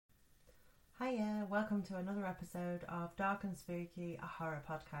Hiya, welcome to another episode of Dark and Spooky, a horror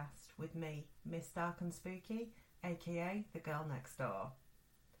podcast with me, Miss Dark and Spooky, aka the girl next door.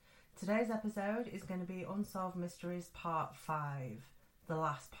 Today's episode is going to be Unsolved Mysteries Part 5, the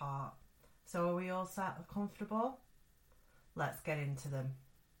last part. So are we all sat and comfortable? Let's get into them.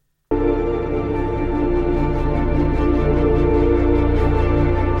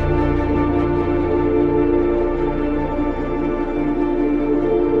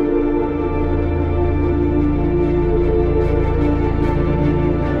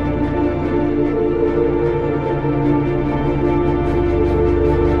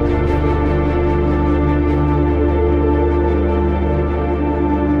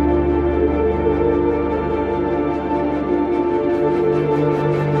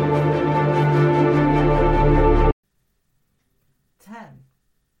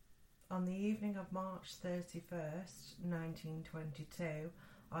 On the evening of March 31st, 1922,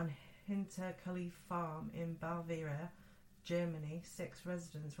 on Hinterkaifeck Farm in Bavaria, Germany, 6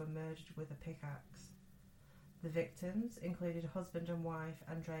 residents were murdered with a pickaxe. The victims included husband and wife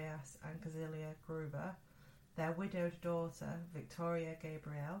Andreas and Cecilia Gruber, their widowed daughter Victoria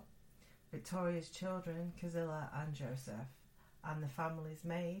Gabriel, Victoria's children Cecilia and Joseph, and the family's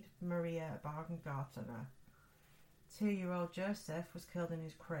maid Maria Baumgartner. 2-year-old Joseph was killed in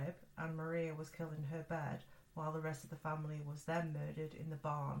his crib and Maria was killed in her bed, while the rest of the family was then murdered in the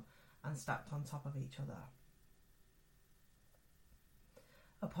barn and stacked on top of each other.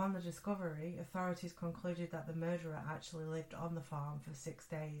 Upon the discovery, authorities concluded that the murderer actually lived on the farm for 6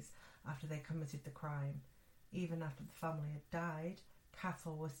 days after they committed the crime. Even after the family had died,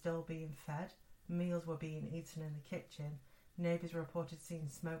 cattle were still being fed, meals were being eaten in the kitchen, neighbours reported seeing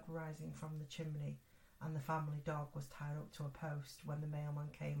smoke rising from the chimney, and the family dog was tied up to a post when the mailman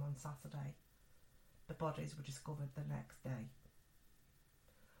came on Saturday. The bodies were discovered the next day.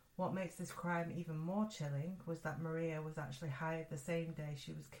 What makes this crime even more chilling was that Maria was actually hired the same day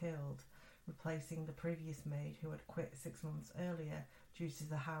she was killed, replacing the previous maid who had quit 6 months earlier due to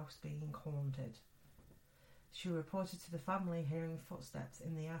the house being haunted. She reported to the family hearing footsteps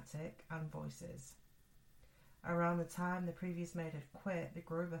in the attic and voices. Around the time the previous maid had quit, the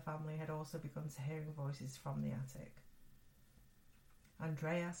Gruber family had also begun to hearing voices from the attic.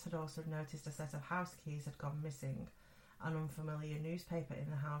 Andreas had also noticed a set of house keys had gone missing, an unfamiliar newspaper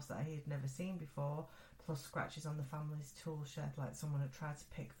in the house that he had never seen before, plus scratches on the family's tool shed like someone had tried to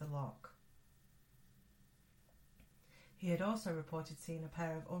pick the lock. He had also reported seeing a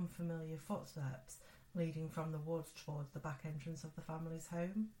pair of unfamiliar footsteps leading from the woods towards the back entrance of the family's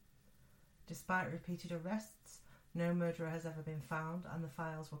home. Despite repeated arrests, no murderer has ever been found, and the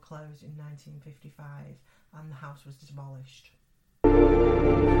files were closed in 1955 and the house was demolished.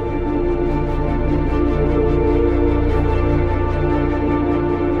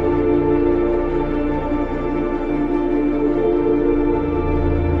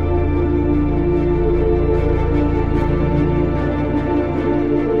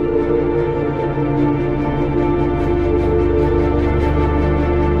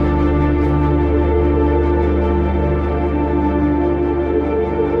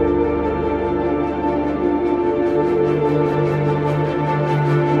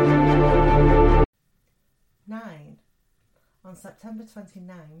 On September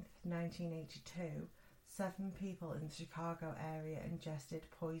 29th, 1982, 7 people in the Chicago area ingested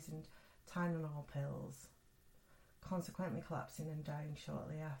poisoned Tylenol pills, consequently collapsing and dying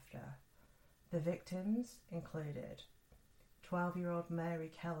shortly after. The victims included 12-year-old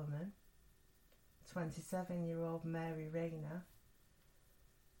Mary Kellerman, 27-year-old Mary Rayner,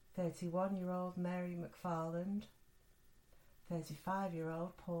 31-year-old Mary McFarland,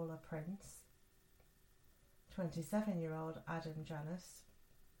 35-year-old Paula Prince, 27-year-old Adam Janus,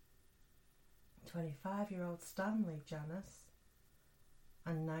 25-year-old Stanley Janus,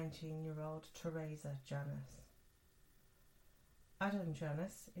 and 19-year-old Teresa Janus. Adam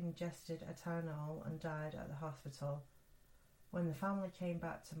Janus ingested a Tylenol and died at the hospital. When the family came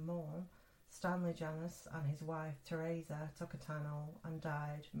back to mourn, Stanley Janus and his wife Teresa took a Tylenol and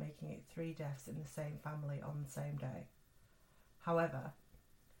died, making it 3 deaths in the same family on the same day. However,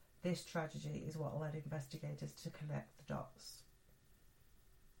 this tragedy is what led investigators to connect the dots.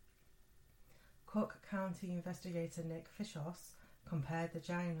 Cook County investigator Nick Fishos compared the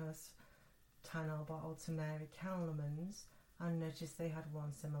Janus Tylenol bottle to Mary Kellerman's and noticed they had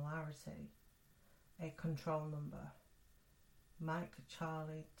one similarity: a control number, Mike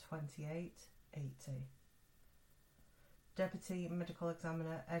Charlie 2880. Deputy Medical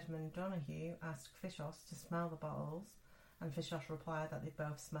Examiner Edmund Donahue asked Fishos to smell the bottles, and Fishos replied that they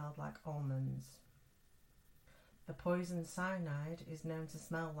both smelled like almonds. The poison cyanide is known to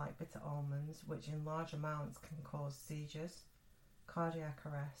smell like bitter almonds, which in large amounts can cause seizures, cardiac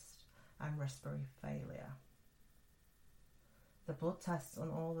arrest, and respiratory failure. The blood tests on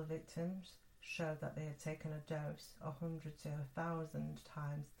all the victims showed that they had taken a dose 100 to 1,000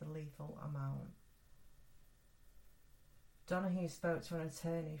 times the lethal amount. Donahue spoke to an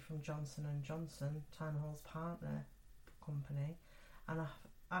attorney from Johnson & Johnson, Tylenol's partner company, and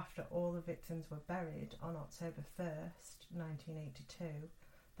after all the victims were buried on October 1st, 1982,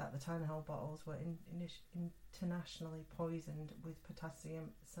 that the Tylenol bottles were internationally poisoned with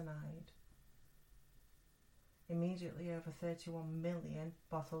potassium cyanide. Immediately over 31 million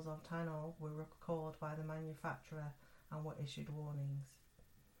bottles of Tylenol were recalled by the manufacturer and were issued warnings.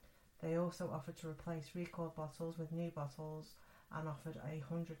 They also offered to replace recalled bottles with new bottles and offered a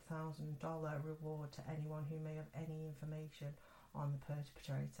 $100,000 reward to anyone who may have any information on the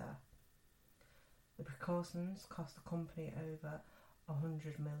perpetrator. The precautions cost the company over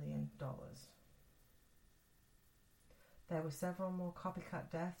 $100 million. There were several more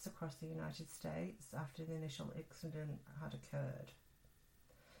copycat deaths across the United States after the initial incident had occurred.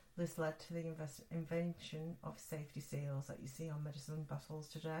 This led to the invention of safety seals that you see on medicine bottles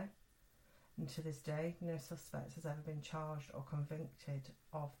today. And to this day, no suspect has ever been charged or convicted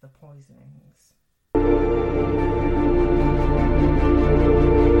of the poisonings.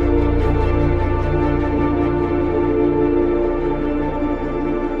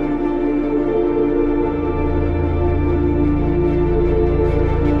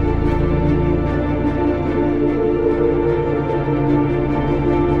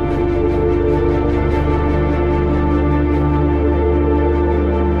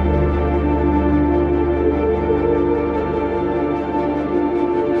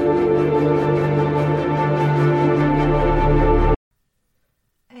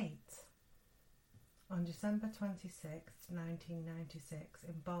 1996,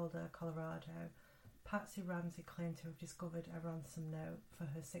 in Boulder, Colorado, Patsy Ramsey claimed to have discovered a ransom note for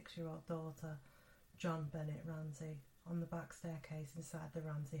her 6-year-old daughter, John Bennett Ramsey, on the back staircase inside the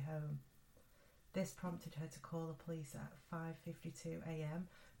Ramsey home. This prompted her to call the police at 5:52 a.m.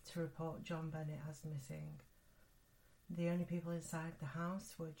 to report John Bennett as missing. The only people inside the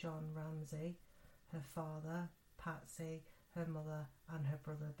house were John Ramsey, her father, Patsy, her mother, and her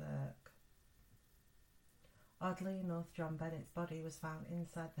brother Burke. Oddly enough, John Bennett's body was found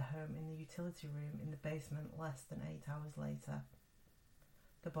inside the home in the utility room in the basement less than 8 hours later.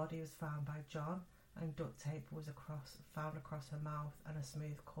 The body was found by John, and duct tape was found across her mouth and a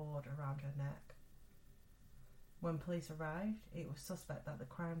smooth cord around her neck. When police arrived, it was suspect that the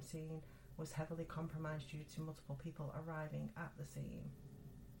crime scene was heavily compromised due to multiple people arriving at the scene.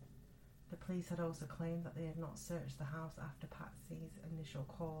 The police had also claimed that they had not searched the house after Patsy's initial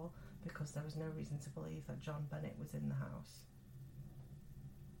call because there was no reason to believe that John Bennett was in the house.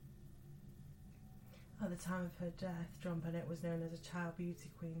 At the time of her death, John Bennett was known as a child beauty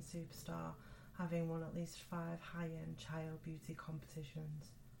queen superstar, having won at least 5 high-end child beauty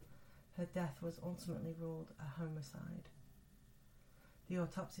competitions. Her death was ultimately ruled a homicide. The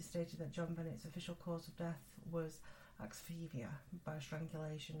autopsy stated that John Bennett's official cause of death was asphyxia by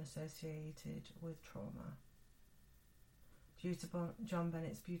strangulation associated with trauma. Due to John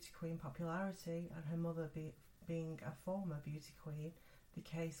Bennett's beauty queen popularity and her mother being a former beauty queen, the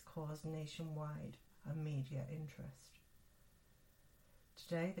case caused nationwide and media interest.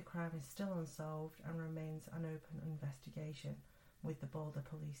 Today, the crime is still unsolved and remains an open investigation with the Boulder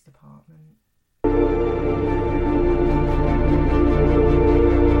Police Department.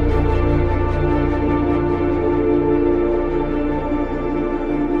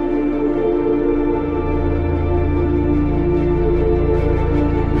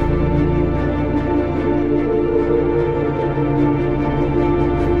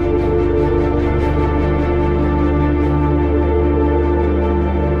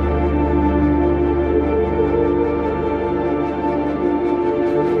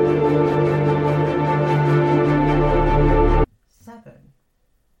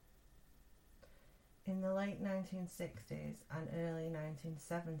 In the late 1960s and early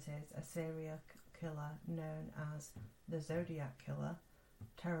 1970s, a serial killer known as the Zodiac Killer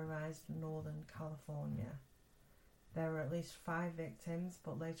terrorized Northern California. There were at least 5 victims,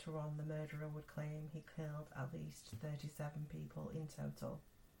 but later on the murderer would claim he killed at least 37 people in total.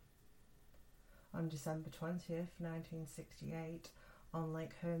 On December 20th, 1968, on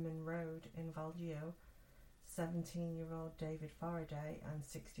Lake Herman Road in Vallejo, 17-year-old David Faraday and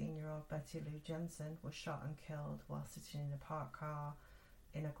 16-year-old Betty Lou Jensen were shot and killed while sitting in a parked car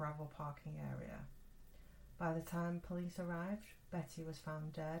in a gravel parking area. By the time police arrived, Betty was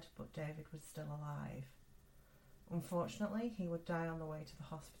found dead, but David was still alive. Unfortunately, he would die on the way to the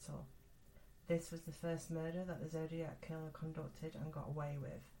hospital. This was the first murder that the Zodiac Killer conducted and got away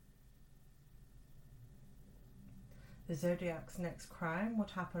with. The Zodiac's next crime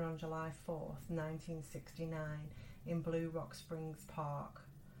would happen on July 4th, 1969, in Blue Rock Springs Park,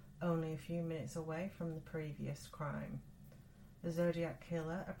 only a few minutes away from the previous crime. The Zodiac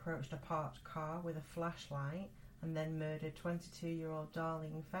Killer approached a parked car with a flashlight and then murdered 22-year-old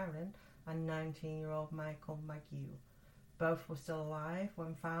Darlene Ferrin and 19-year-old Michael Maggiu. Both were still alive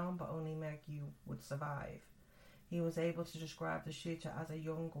when found, but only Maggiu would survive. He was able to describe the shooter as a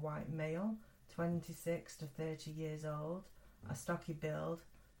young white male, 26 to 30 years old, a stocky build,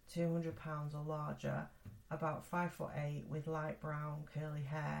 200 pounds or larger, about 5'8", with light brown curly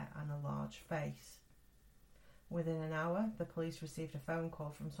hair and a large face. Within an hour, the police received a phone call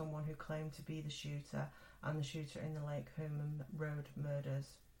from someone who claimed to be the shooter and the shooter in the Lake Herman Road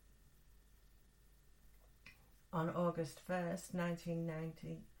murders. On August 1st,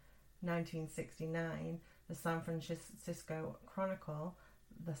 1969, the San Francisco Chronicle,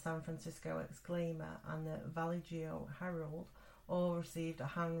 the San Francisco Exclaimer, and the Valley Geo Herald all received a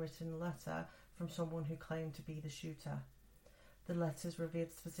handwritten letter from someone who claimed to be the shooter. The letters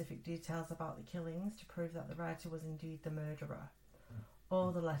revealed specific details about the killings to prove that the writer was indeed the murderer.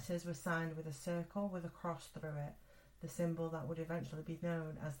 All the letters were signed with a circle with a cross through it, the symbol that would eventually be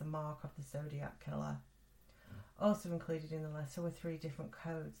known as the mark of the Zodiac Killer. Also included in the letter were 3 different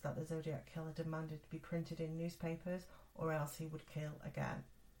codes that the Zodiac Killer demanded to be printed in newspapers, or else he would kill again.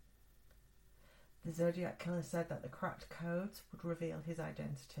 The Zodiac Killer said that the cracked codes would reveal his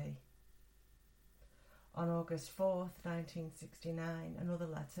identity. On August 4th, 1969, another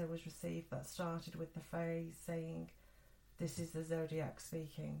letter was received that started with the phrase saying, "This is the Zodiac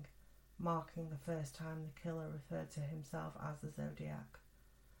speaking," marking the first time the killer referred to himself as the Zodiac.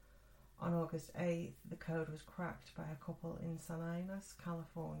 On August 8th, the code was cracked by a couple in Salinas,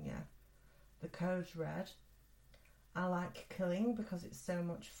 California. The codes read, "I like killing because it's so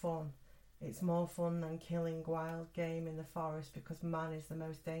much fun. It's more fun than killing wild game in the forest because man is the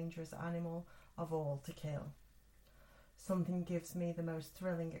most dangerous animal of all to kill. Something gives me the most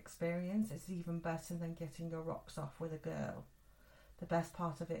thrilling experience. It's even better than getting your rocks off with a girl. The best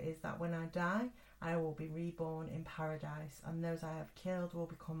part of it is that when I die, I will be reborn in paradise, and those I have killed will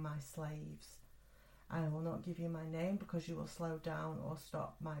become my slaves. I will not give you my name because you will slow down or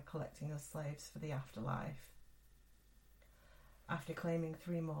stop my collecting of slaves for the afterlife." After claiming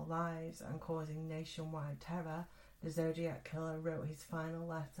 3 more lives and causing nationwide terror, the Zodiac Killer wrote his final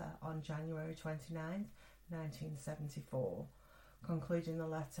letter on January 29, 1974, concluding the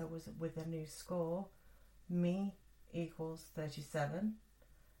letter was with a new score: me equals 37,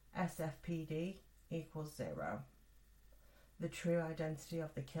 SFPD equals 0. The true identity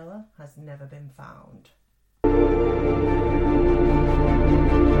of the killer has never been found.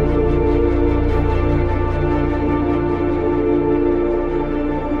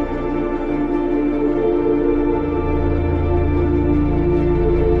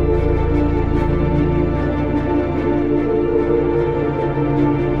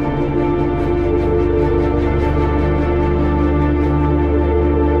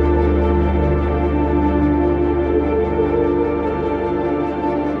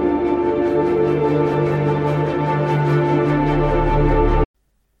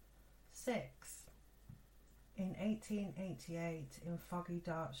 In 1888, in foggy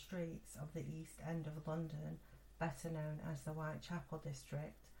dark streets of the East End of London, better known as the Whitechapel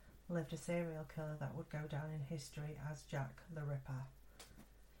district, lived a serial killer that would go down in history as Jack the Ripper.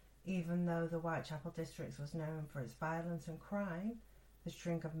 Even though the Whitechapel district was known for its violence and crime, the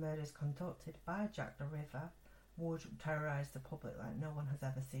string of murders conducted by Jack the Ripper would terrorise the public like no one has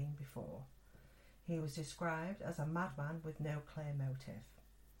ever seen before. He was described as a madman with no clear motive.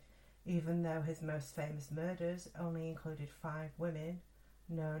 Even though his most famous murders only included 5 women,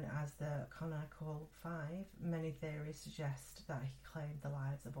 known as the Canonical 5, many theories suggest that he claimed the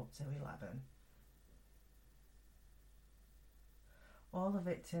lives of up to 11. All the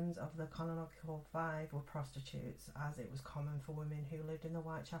victims of the Canonical 5 were prostitutes, as it was common for women who lived in the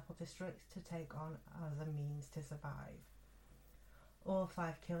Whitechapel district to take on as a means to survive. All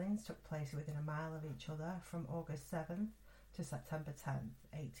 5 killings took place within a mile of each other from August 7th to September 10th,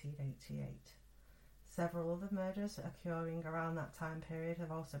 1888. Several other murders occurring around that time period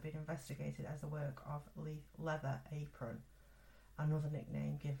have also been investigated as the work of Leather Apron, another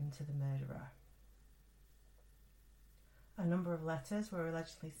nickname given to the murderer. A number of letters were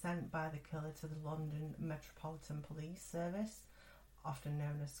allegedly sent by the killer to the London Metropolitan Police Service, often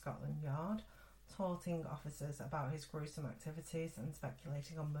known as Scotland Yard, taunting officers about his gruesome activities and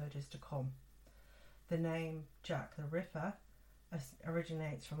speculating on murders to come. The name Jack the Ripper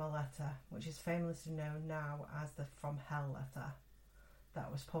originates from a letter which is famously known now as the From Hell letter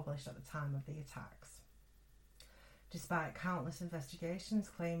that was published at the time of the attacks. Despite countless investigations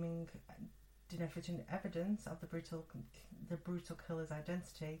claiming definite evidence of the brutal killer's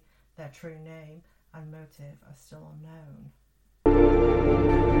identity, their true name and motive are still unknown.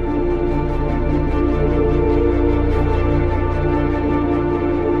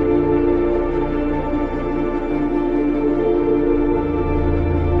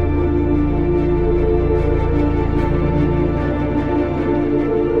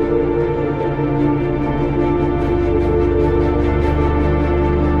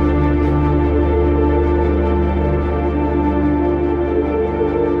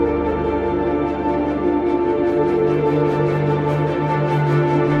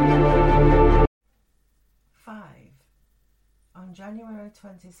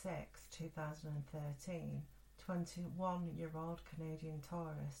 26, 2013, 21-year-old Canadian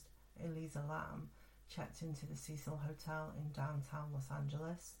tourist Eliza Lam checked into the Cecil Hotel in downtown Los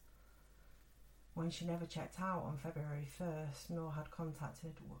Angeles. When she never checked out on February 1st nor had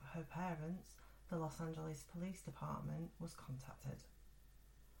contacted her parents, the Los Angeles Police Department was contacted.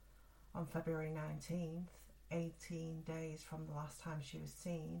 On February 19th, 18 days from the last time she was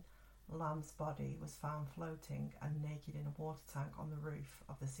seen, Lam's body was found floating and naked in a water tank on the roof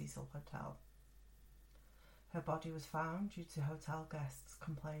of the Cecil Hotel. Her body was found due to hotel guests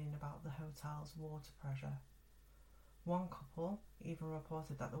complaining about the hotel's water pressure. One couple even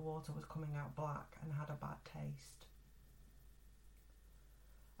reported that the water was coming out black and had a bad taste.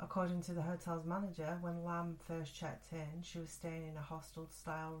 According to the hotel's manager, when Lam first checked in, she was staying in a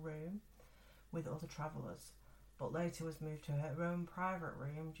hostel-style room with other travellers, but later was moved to her own private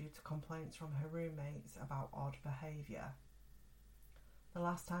room due to complaints from her roommates about odd behaviour. The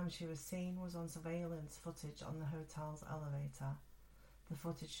last time she was seen was on surveillance footage on the hotel's elevator. The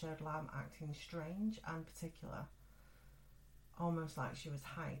footage showed Lam acting strange and particular, almost like she was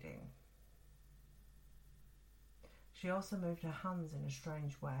hiding. She also moved her hands in a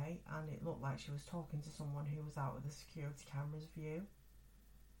strange way, and it looked like she was talking to someone who was out of the security camera's view.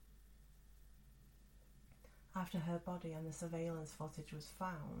 After her body and the surveillance footage was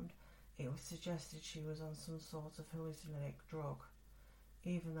found, it was suggested she was on some sort of hallucinogenic drug,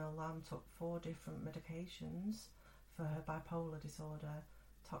 even though Lam took 4 different medications for her bipolar disorder.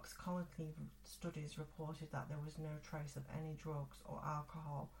 Toxicology studies reported that there was no trace of any drugs or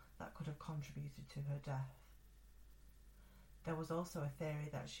alcohol that could have contributed to her death. There was also a theory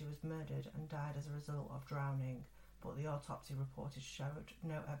that she was murdered and died as a result of drowning, but the autopsy reported showed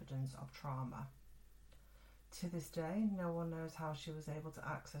no evidence of trauma. To this day, no one knows how she was able to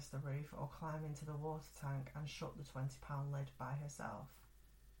access the roof or climb into the water tank and shut the 20-pound lid by herself.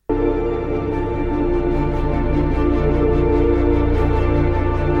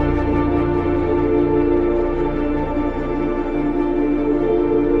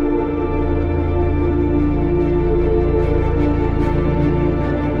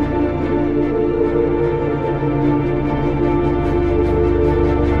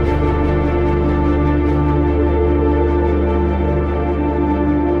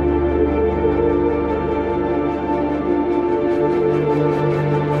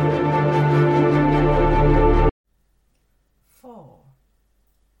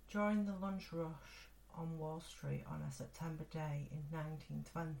 During the lunch rush on Wall Street on a September day in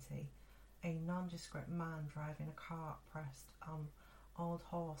 1920, a nondescript man driving a cart pressed an old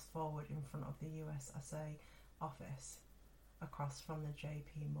horse forward in front of the USSA office across from the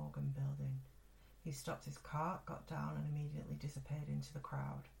J.P. Morgan building. He stopped his cart, got down and immediately disappeared into the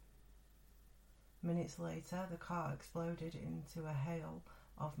crowd. Minutes later, the cart exploded into a hail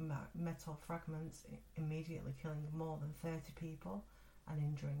of metal fragments, immediately killing more than 30 people and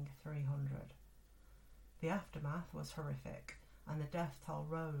injuring 300. The aftermath was horrific, and the death toll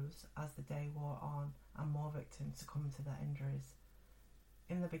rose as the day wore on and more victims succumbed to their injuries.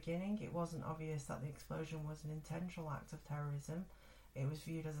 In the beginning, it wasn't obvious that the explosion was an intentional act of terrorism. It was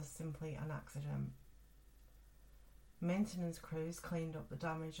viewed as simply an accident. Maintenance crews cleaned up the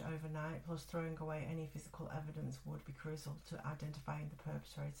damage overnight, plus throwing away any physical evidence would be crucial to identifying the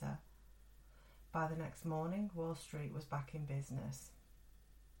perpetrator. By the next morning, Wall Street was back in business.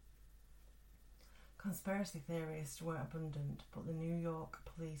 Conspiracy theorists were abundant, but the New York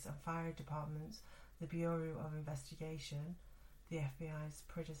Police and Fire Departments, the Bureau of Investigation, the FBI's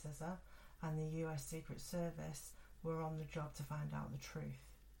predecessor, and the US Secret Service were on the job to find out the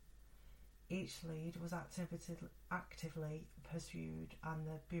truth. Each lead was actively pursued, and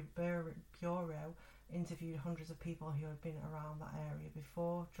the Bureau interviewed hundreds of people who had been around that area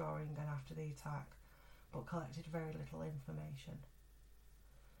before, during and after the attack, but collected very little information.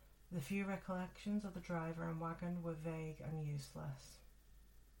 The few recollections of the driver and wagon were vague and useless.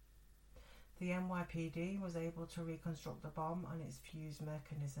 The NYPD was able to reconstruct the bomb and its fuse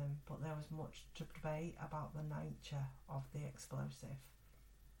mechanism, but there was much debate about the nature of the explosive.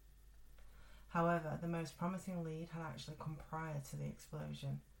 However, the most promising lead had actually come prior to the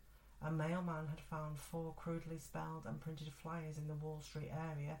explosion. A mailman had found 4 crudely spelled and printed flyers in the Wall Street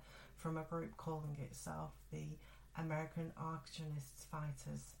area from a group calling itself the American Arctionists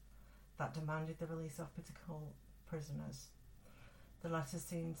Fighters that demanded the release of political prisoners. The letters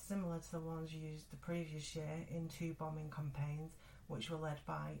seemed similar to the ones used the previous year in 2 bombing campaigns, which were led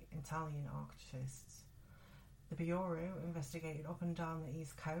by Italian artists. The Bureau investigated up and down the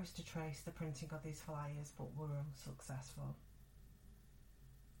East Coast to trace the printing of these flyers, but were unsuccessful.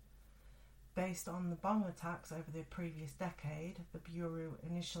 Based on the bomb attacks over the previous decade, the Bureau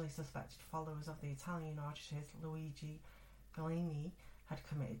initially suspected followers of the Italian artist Luigi Galini had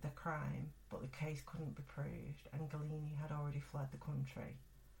committed the crime, but the case couldn't be proved and Galini had already fled the country.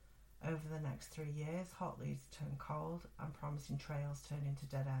 Over the next 3 years, hot leads turned cold and promising trails turned into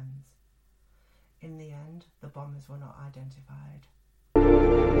dead ends. In the end, the bombers were not identified.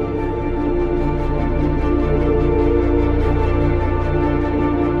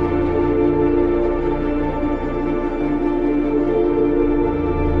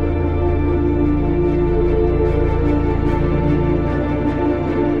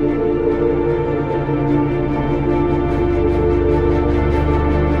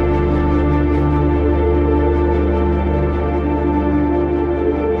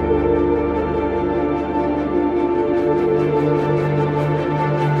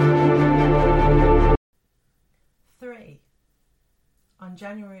 On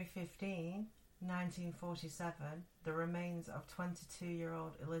January 15, 1947, the remains of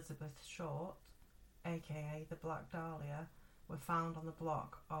 22-year-old Elizabeth Short, aka the Black Dahlia, were found on the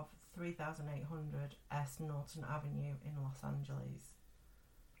block of 3800 S. Norton Avenue in Los Angeles.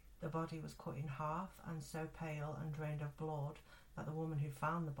 The body was cut in half and so pale and drained of blood that the woman who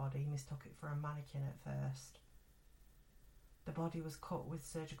found the body mistook it for a mannequin at first. The body was cut with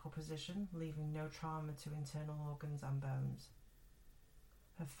surgical precision, leaving no trauma to internal organs and bones.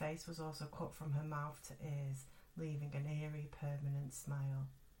 Her face was also cut from her mouth to ears, leaving an eerie, permanent smile.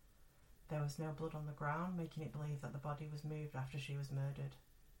 There was no blood on the ground, making it believed that the body was moved after she was murdered.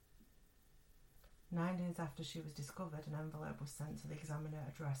 9 days after she was discovered, an envelope was sent to the Examiner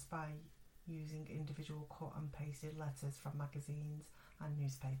addressed by using individual cut and pasted letters from magazines and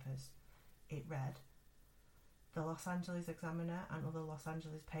newspapers. It read, "The Los Angeles Examiner and other Los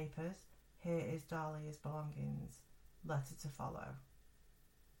Angeles papers, here is Dahlia's belongings. Letter to follow."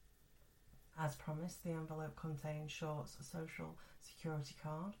 As promised, the envelope contained Short's social security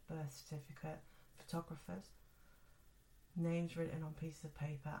card, birth certificate, photographers, names written on pieces of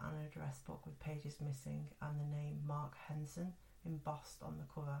paper and an address book with pages missing and the name Mark Henson embossed on the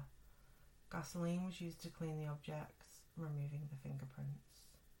cover. Gasoline was used to clean the objects, removing the fingerprints.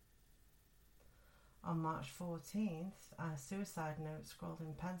 On March 14th, a suicide note scrawled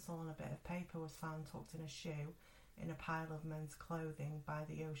in pencil on a bit of paper was found tucked in a shoe in a pile of men's clothing by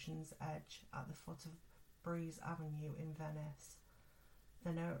the ocean's edge at the foot of Breeze Avenue in Venice.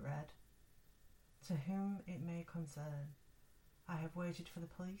 The note read, "To whom it may concern, I have waited for the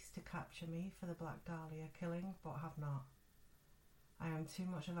police to capture me for the Black Dahlia killing, but have not. I am too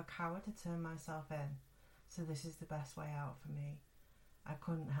much of a coward to turn myself in, so this is the best way out for me. I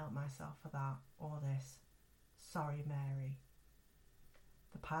couldn't help myself for that, or this. Sorry, Mary."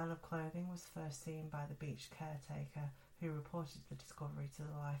 The pile of clothing was first seen by the beach caretaker, who reported the discovery to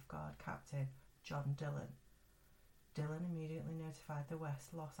the lifeguard captain, John Dillon. Dillon immediately notified the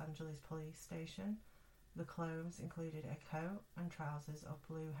West Los Angeles police station. The clothes included a coat and trousers of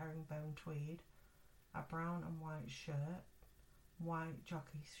blue herringbone tweed, a brown and white shirt, white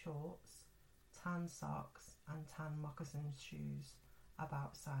jockey shorts, tan socks and tan moccasin shoes,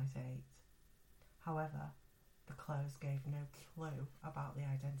 about size 8. However, the clothes gave no clue about the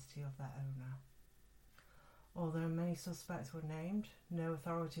identity of their owner. Although many suspects were named, no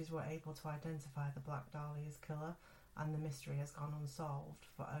authorities were able to identify the Black Dahlia's killer, and the mystery has gone unsolved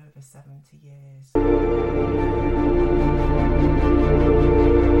for over 70 years.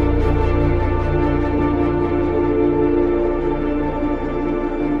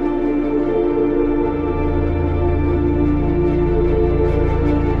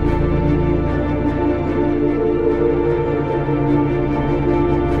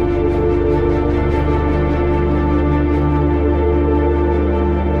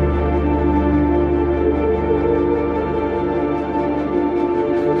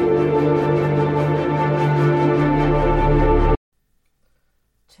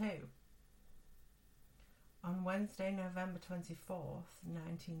 2. On Wednesday, November 24th,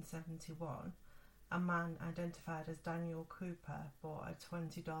 1971, a man identified as Daniel Cooper bought a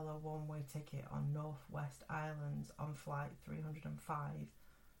 $20 one-way ticket on Northwest Islands on Flight 305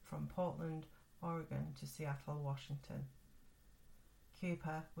 from Portland, Oregon to Seattle, Washington.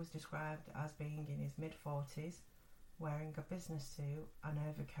 Cooper was described as being in his mid-40s, wearing a business suit, an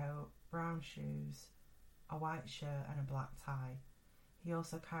overcoat, brown shoes, a white shirt and a black tie. He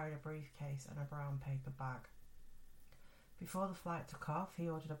also carried a briefcase and a brown paper bag. Before the flight took off, he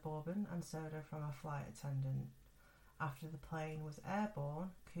ordered a bourbon and soda from a flight attendant. After the plane was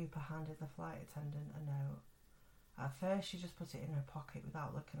airborne, Cooper handed the flight attendant a note. At first, she just put it in her pocket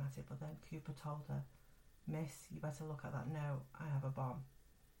without looking at it, but then Cooper told her, "Miss, you better look at that note. I have a bomb."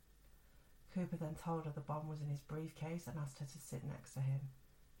 Cooper then told her the bomb was in his briefcase and asked her to sit next to him.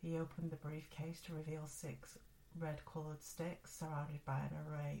 He opened the briefcase to reveal 6 red-coloured sticks surrounded by an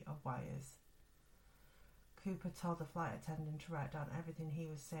array of wires. Cooper told the flight attendant to write down everything he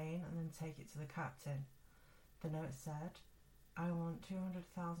was saying and then take it to the captain. The note said, "I want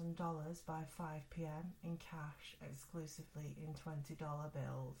 $200,000 by 5 p.m. in cash, exclusively in $20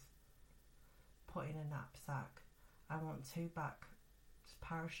 bills. Put in a knapsack. I want 2 back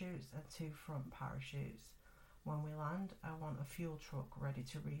parachutes and 2 front parachutes. When we land, I want a fuel truck ready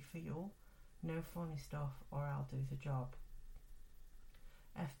to refuel. No funny stuff or I'll do the job."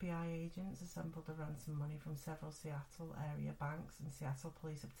 FBI agents assembled the ransom money from several Seattle area banks, and Seattle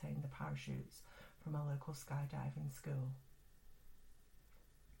police obtained the parachutes from a local skydiving school.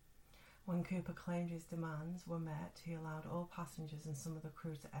 When Cooper claimed his demands were met, he allowed all passengers and some of the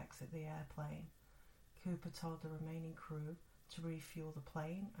crew to exit the airplane. Cooper told the remaining crew to refuel the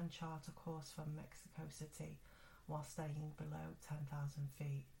plane and chart a course from Mexico City while staying below 10,000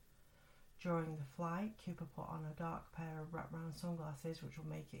 feet. During the flight, Cooper put on a dark pair of wrap-round sunglasses which will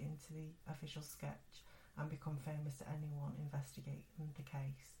make it into the official sketch and become famous to anyone investigating the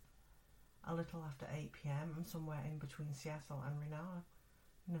case. A little after 8 p.m. and somewhere in between Seattle and Reno,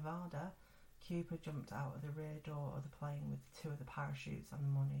 Nevada, Cooper jumped out of the rear door of the plane with 2 of the parachutes and the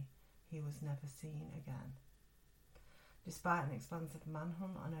money. He was never seen again. Despite an expansive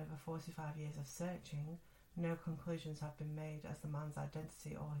manhunt and over 45 years of searching, no conclusions have been made as the man's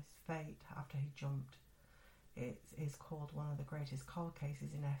identity or his fate after he jumped. It is called one of the greatest cold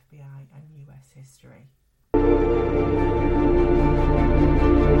cases in FBI and US history.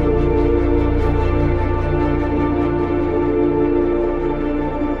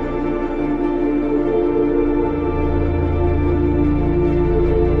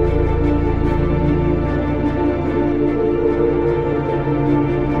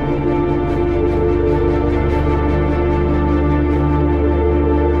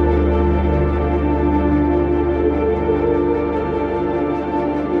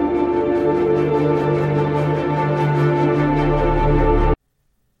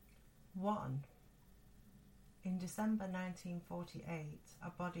 In December 1948, a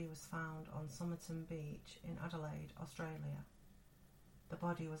body was found on Somerton Beach in Adelaide, Australia. The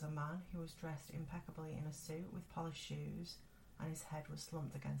body was a man who was dressed impeccably in a suit with polished shoes, and his head was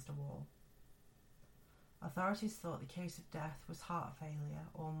slumped against a wall. Authorities thought the case of death was heart failure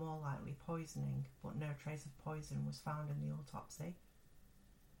or more likely poisoning, but no trace of poison was found in the autopsy.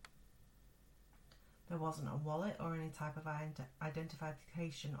 There wasn't a wallet or any type of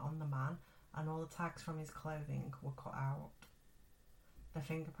identification on the man, and all the tags from his clothing were cut out. The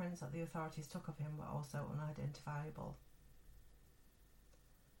fingerprints that the authorities took of him were also unidentifiable.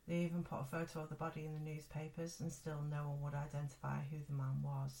 They even put a photo of the body in the newspapers, and still no one would identify who the man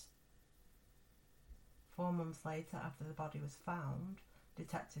was. 4 months later, after the body was found,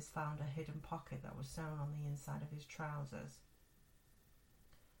 detectives found a hidden pocket that was sewn on the inside of his trousers.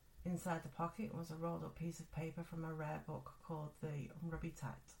 Inside the pocket was a rolled up piece of paper from a rare book called the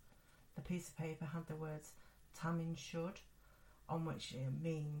Rubitat. The piece of paper had the words "Tamin Shud," on which it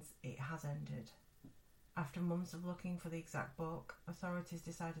means "it has ended." After months of looking for the exact book, authorities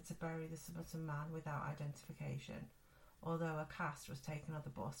decided to bury the Somerton man without identification, although a cast was taken of the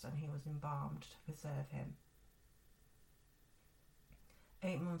bust and he was embalmed to preserve him.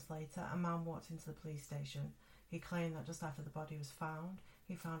 8 months later, a man walked into the police station. He claimed that just after the body was found,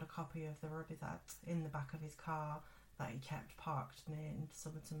 he found a copy of the Rubitat in the back of his car that he kept parked near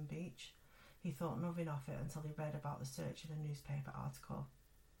Somerton Beach. He thought nothing of it until he read about the search in a newspaper article.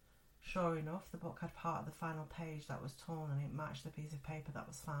 Sure enough, the book had part of the final page that was torn, and it matched the piece of paper that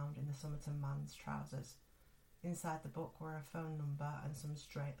was found in the Somerton man's trousers. Inside the book were a phone number and some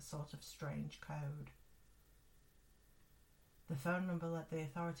sort of strange code. The phone number led the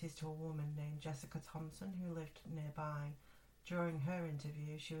authorities to a woman named Jessica Thompson who lived nearby. During her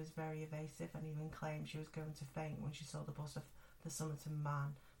interview, she was very evasive and even claimed she was going to faint when she saw the bust of the Somerton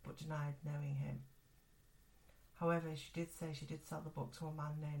man, but denied knowing him. However, she did say she did sell the book to a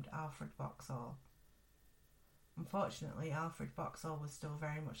man named Alfred Vauxhall. Unfortunately, Alfred Vauxhall was still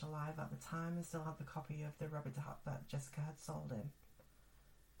very much alive at the time and still had the copy of the Rabbit Hat that Jessica had sold him.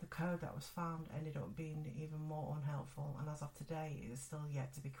 The code that was found ended up being even more unhelpful, and as of today, it is still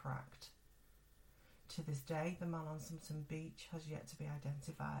yet to be cracked. To this day, the man on Somerton Beach has yet to be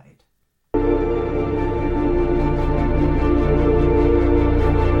identified.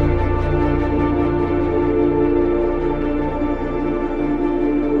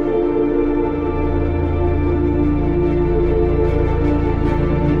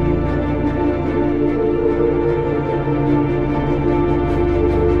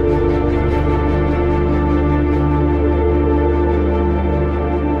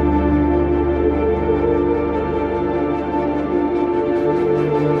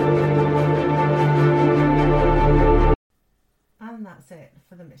 That's it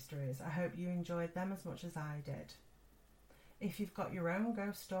for the mysteries. I hope you enjoyed them as much as I did. If you've got your own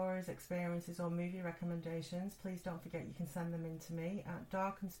ghost stories, experiences or movie recommendations, please don't forget you can send them in to me at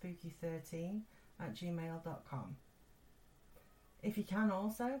darkandspooky13@gmail.com. If you can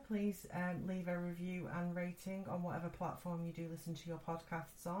also, please leave a review and rating on whatever platform you do listen to your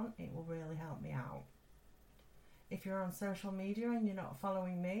podcasts on. It will really help me out. If you're on social media and you're not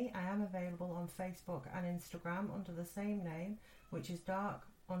following me, I am available on Facebook and Instagram under the same name, which is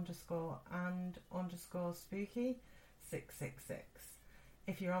dark_and_spooky666.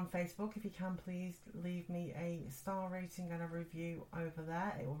 If you're on Facebook, if you can, please leave me a star rating and a review over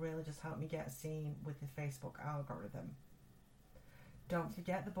there. It will really just help me get seen with the Facebook algorithm. Don't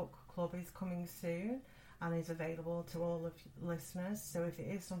forget the book club is coming soon and is available to all of listeners. So if it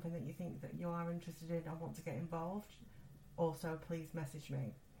is something that you think that you are interested in and want to get involved, also please message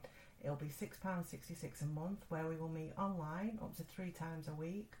me. It'll be £6.66 a month, where we will meet online up to 3 times a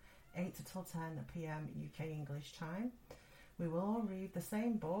week, 8 till 10 p.m. UK English time. We will all read the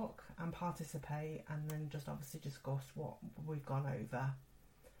same book and participate, and then just obviously discuss what we've gone over.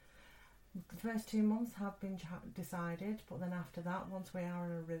 The first 2 months have been decided, but then after that, once we are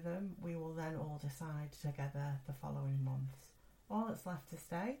in a rhythm, we will then all decide together the following months. All that's left to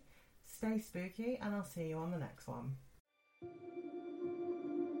stay spooky, and I'll see you on the next one.